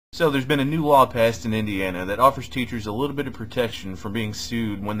So there's been a new law passed in Indiana that offers teachers a little bit of protection from being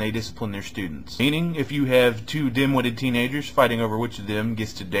sued when they discipline their students. Meaning, if you have two dim-witted teenagers fighting over which of them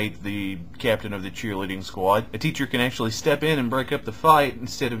gets to date the captain of the cheerleading squad, a teacher can actually step in and break up the fight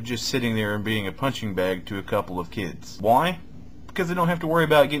instead of just sitting there and being a punching bag to a couple of kids. Why? Because they don't have to worry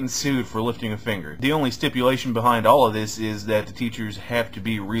about getting sued for lifting a finger. The only stipulation behind all of this is that the teachers have to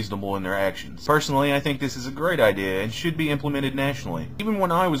be reasonable in their actions. Personally, I think this is a great idea and should be implemented nationally. Even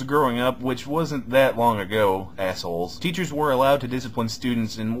when I was growing up, which wasn't that long ago, assholes, teachers were allowed to discipline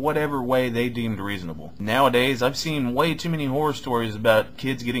students in whatever way they deemed reasonable. Nowadays, I've seen way too many horror stories about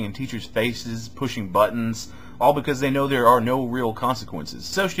kids getting in teachers' faces, pushing buttons, all because they know there are no real consequences.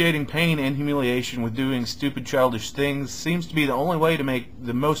 Associating pain and humiliation with doing stupid childish things seems to be the only way to make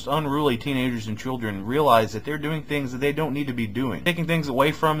the most unruly teenagers and children realize that they're doing things that they don't need to be doing. Taking things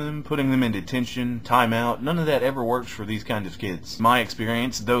away from them, putting them in detention, timeout, none of that ever works for these kinds of kids. In my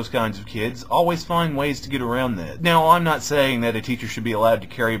experience, those kinds of kids always find ways to get around that. Now, I'm not saying that a teacher should be allowed to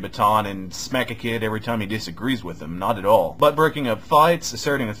carry a baton and smack a kid every time he disagrees with them, not at all. But breaking up fights,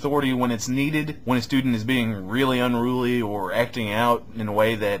 asserting authority when it's needed, when a student is being really unruly or acting out in a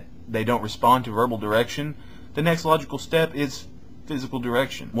way that they don't respond to verbal direction, the next logical step is physical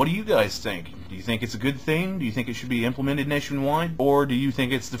direction. What do you guys think? Do you think it's a good thing? Do you think it should be implemented nationwide? Or do you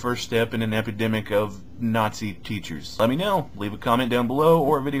think it's the first step in an epidemic of Nazi teachers? Let me know. Leave a comment down below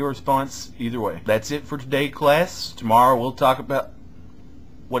or a video response, either way. That's it for today, class. Tomorrow we'll talk about...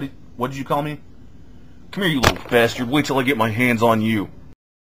 What did you call me? Come here, you little bastard. Wait till I get my hands on you.